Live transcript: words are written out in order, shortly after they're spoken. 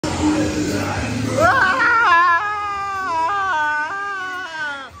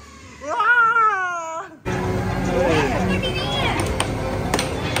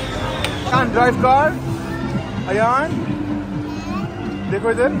Drive car Ayan,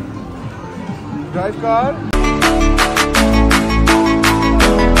 देखो इधर drive car.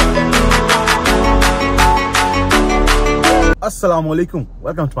 अस्सलाम वालेकुम,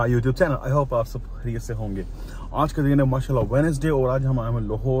 welcome to my YouTube channel. I hope आप सब खैरियत से होंगे। आज का दिन है माशाल्लाह वेडनेसडे और आज हम आए हैं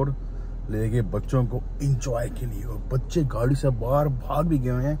लाहौर लेके बच्चों को एंजॉय के लिए। और बच्चे गाड़ी से बाहर भाग भी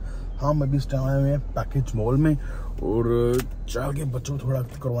गए हैं। हम अभी इस टाइम आए हुए हैं पैकेज मॉल में और चल के बच्चों को थोड़ा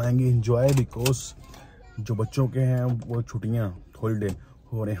करवाएंगे एंजॉय, बिकॉज जो बच्चों के हैं वो छुट्टियां हॉलीडे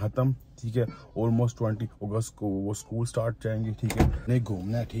हो रहे हैं खत्म। ठीक है, ऑलमोस्ट 20 अगस्त को वो स्कूल स्टार्ट जाएंगे। ठीक है, नहीं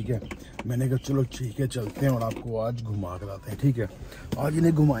घूमना है। ठीक है, मैंने कहा चलो ठीक है चलते हैं और आपको आज घुमा कर लाते हैं। ठीक है, आज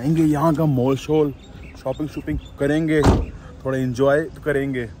इन्हें घुमाएंगे, यहाँ का मॉल शॉल शॉपिंग शूपिंग करेंगे, थोड़ा एंजॉय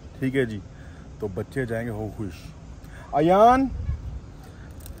करेंगे। ठीक है जी, तो बच्चे जाएंगे हो खुश। अयान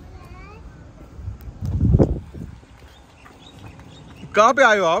कहाँ पे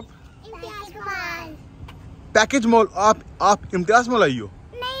आए हो आप? Package mall. आप इम्तियाज मॉल आई हो?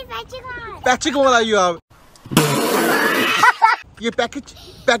 नहीं, पैकेज मॉल आई हो आप। ये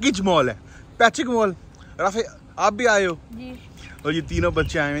पैकेज मॉल है, पैकेज मॉल। राफे आप भी आए हो जी। और ये तीनों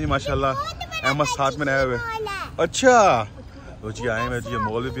बच्चे आए हैं माशाल्लाह, अहमद साथ में आए हुए। अच्छा तो जी आए हैं जी,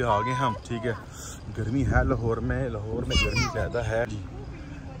 मॉल में भी आ गए हम। ठीक है, गर्मी है लाहौर में गर्मी ज़्यादा है जी।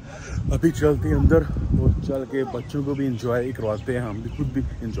 अभी चलते हैं अंदर और चल के बच्चों को भी इंजॉय करवाते हैं, हम भी खुद भी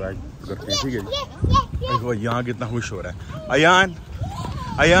इंजॉय करते हैं। ठीक है जी, देखो यहाँ कितना खुश हो रहा है। Ayan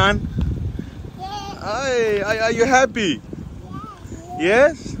are you happy?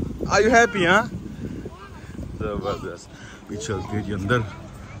 Yes, are you happy? हाँ, जबरदस्त। अभी चलते हैं जी अंदर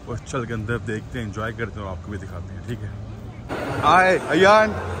और चल के अंदर देखते हैं, एंजॉय करते हैं और आपको भी दिखाते हैं। ठीक है, आए अयान,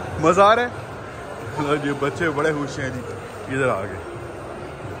 मजा आ रहा है जी, बच्चे बड़े खुश हैं जी। इधर आ गए।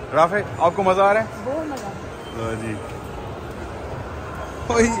 राफे आपको मजा आ रहा है? बहुत मजा जी।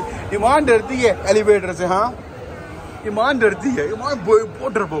 ईमान डरती है एलिवेटर से। हाँ, ईमान डरती है, ईमान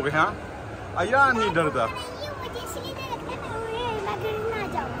बहुत डरपोक है। हाँ, अयान नहीं डरता।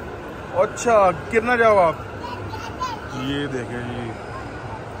 अच्छा, गिरना जाओ आप। ये देखें जी,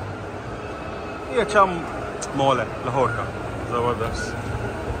 ये अच्छा मॉल है लाहौर का, जबरदस्त।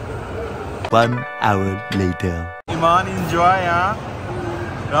 1 hour later. ईमान एंजॉय। यहाँ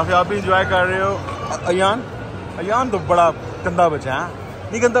राफे आप भी एंजॉय कर रहे हो। अयान तो बड़ा गंदा बच्चा है।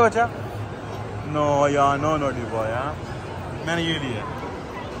 नहीं गंदा बच्चा? No Ayan, no naughty boy. मैंने ये लिया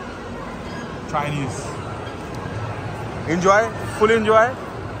चाइनीज। Enjoy, full enjoy.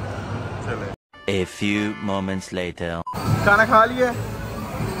 चले। A few moments later. खाना खा लिया?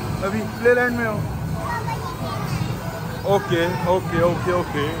 अभी प्लेलैंड में हो? Okay okay okay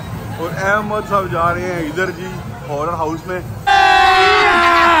okay. और अहमद साहब जा रहे हैं इधर जी, हॉरर हाउस में।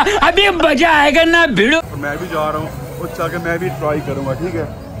 अभी मजा आएगा ना भिड़ो। और मैं भी जा रहा हूँ और चल के मैं भी ट्राई करूंगा। ठीक है,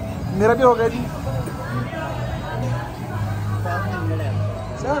 मेरा भी हो गया जी।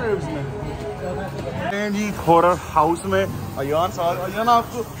 जी हॉरर हाउस में अयान साहब। अयान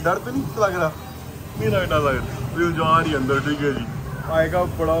आपको डर तो नहीं लग रहा? नहीं लग रहा, जा रही अंदर। ठीक है जी, आएगा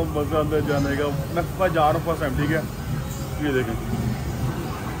बड़ा मजा अंदर जाने का। मैं फर्स्ट जा रहा हूँ, फर्स्ट टाइम। ठीक है, ये देखें,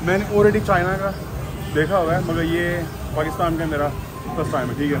 मैंने ऑलरेडी चाइना का देखा हुआ है मगर ये पाकिस्तान का मेरा फर्स्ट टाइम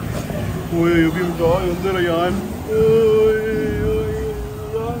है। ठीक है, ओए अभी अंदर अयान।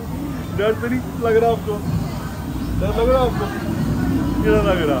 डर तो नहीं लग रहा आपको? डर लग रहा आपको? क्या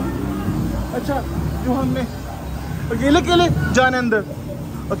लग रहा? अच्छा, जो हमने अकेले जाने अंदर,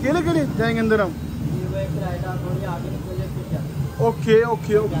 अकेले जाएंगे अंदर हम। Okay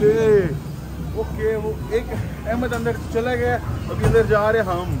okay okay okay. वो एक अहमद अंदर चला गया, अभी अंदर जा रहे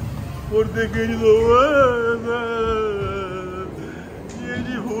हम। और देखिए जी, ये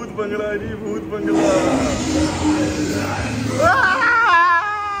जी भूत बंगला जी, भूत बंगला।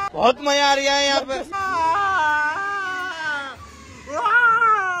 बहुत मजा आ रहा है यहाँ पे।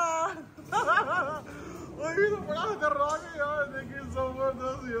 ये तो बड़ा खतरनाक है यार। देखिए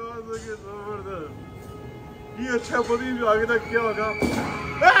जबरदस्त यार, देखिए जबरदस्त। ये अच्छा पता नहीं आगे तक क्या होगा।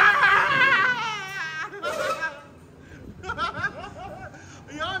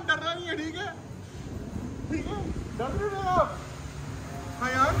 यार डरना नहीं है। ठीक है, ठीक है, डर रहे हो आप?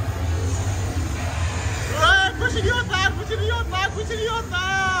 हाँ यार, कुछ नहीं होता, कुछ नहीं होता, कुछ नहीं होता,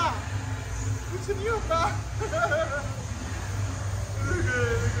 कुछ नहीं होता।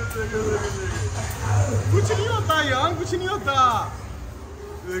 कुछ नहीं होता यार, कुछ नहीं होता।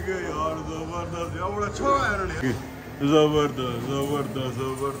 देखिए यार जबरदस्त यार, बड़ा अच्छा है इन्होंने। जबरदस्त जबरदस्त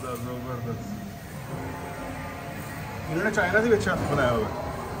जबरदस्त जबरदस्त। इन्होंने चाइना से भी अच्छा बनाया हुआ है।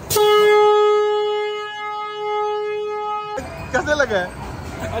 कैसे लगा है?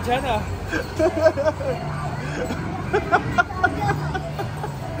 अच्छा था।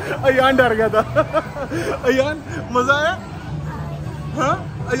 अयान डर गया था। अयान मजा आया? हाँ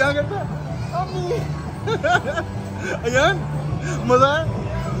अयान कहता अम्मी। अयान मजा आया?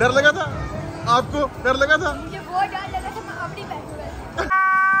 डर लगा था आपको? डर लगा था? मुझे बहुत डर लगा था, मैं अपनी बैठ गया।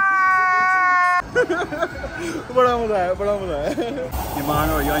 बड़ा मजा आया, बड़ा मजा आया। ईमान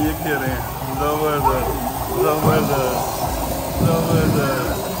और अयान ये खेल रहे हैं, जबरदस्त जबरदस्त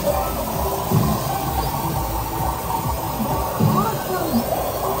जबरदस्त।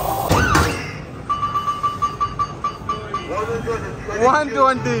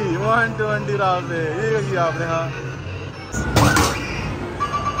 120 रात से ये किया आपने। हाँ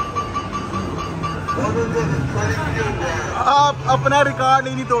आप अपना रिकॉर्ड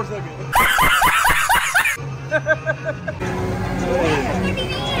नहीं तोड़ सके।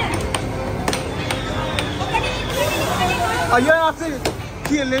 अय्या आपसे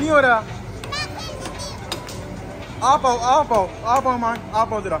खेलने नहीं हो रहा। आप आओ आप आओ आप आओ मान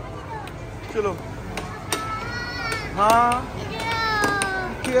आप आओ जरा चलो। हाँ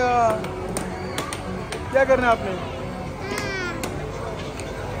क्या क्या करना है आपने?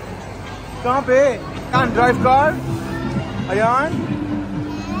 कहाँ पे? कहाँ ड्राइव कार? अयान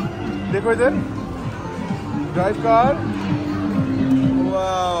देखो इधर ड्राइव कार।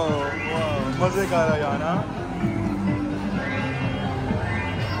 वाह वाह मजे का अयान। हाँ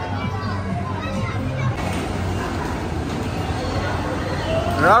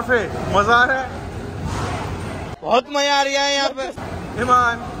राफे मजा आ रहा है? बहुत मजा आ रहा है यहाँ पे।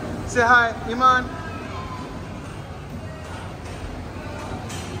 ईमान से हाय ईमान।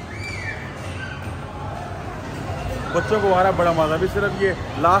 बच्चों को आ रहा बड़ा मजा। भी सिर्फ ये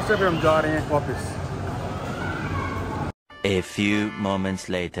लास्ट पे हम जा रहे हैं वापस। A few moments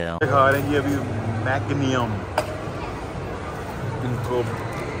later. खा रहे हैं ये अभी मैग्नीशियम। इनको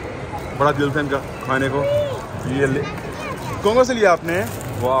बड़ा दिल था इनका खाने को। ये ले कौन से लिया आपने?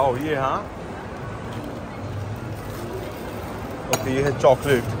 वाह ये हाँ ओके। ये है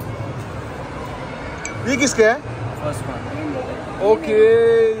चॉकलेट। ये किसका है? ओके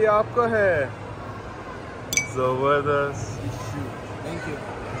ये आपका है। जबरदस्त थैंक यू।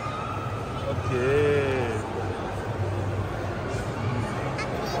 ओके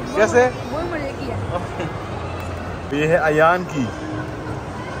कैसे? बहुत मजे किया। ये है अयान की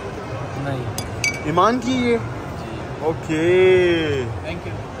नहीं ईमान की ये। Okay thank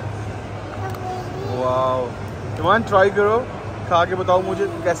you. Wow Iman try करो खा के बताओ मुझे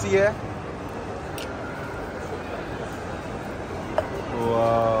कैसी है।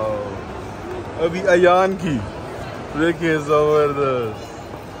 वाओ अभी अयान की देखिए जबरदस्त।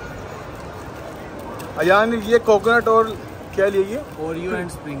 अयान ने ये कोकोनट और क्या लिए? ये ओरियो एंड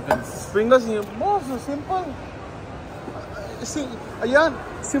स्प्रिंकल्स। स्प्रिंगल्स नहीं बहुत सिंपल। अयान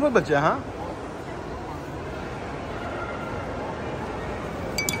सिंपल बच्चा है। हाँ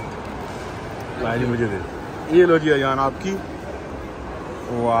लाइए मुझे दे। ये लो जी अयान आपकी।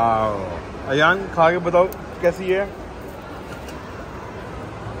 वाह अयान खा के बताओ कैसी है?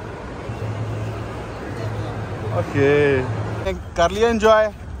 ओके कर लिया एंजॉय?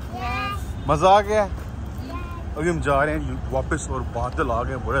 मजा आ गया? अभी हम जा रहे हैं वापस और बादल आ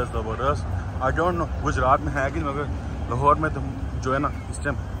गए बड़े ज़बरदस्त। आई डोंट नो गुजरात में है कि मगर लाहौर में तो जो है ना इस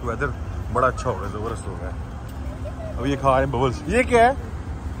टाइम वेदर बड़ा अच्छा हो गया, ज़बरदस्त हो गया। अब ये खा रहे हैं बबल्स। ये क्या है?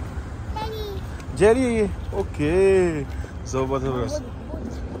 जेरी है ये। ओके ज़बरदस्त।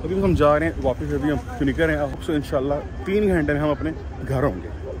 अभी हम जा रहे हैं वापस। अभी हम निकल रहे हैं आपसे इंशाल्लाह 3 घंटे में हम अपने घर होंगे।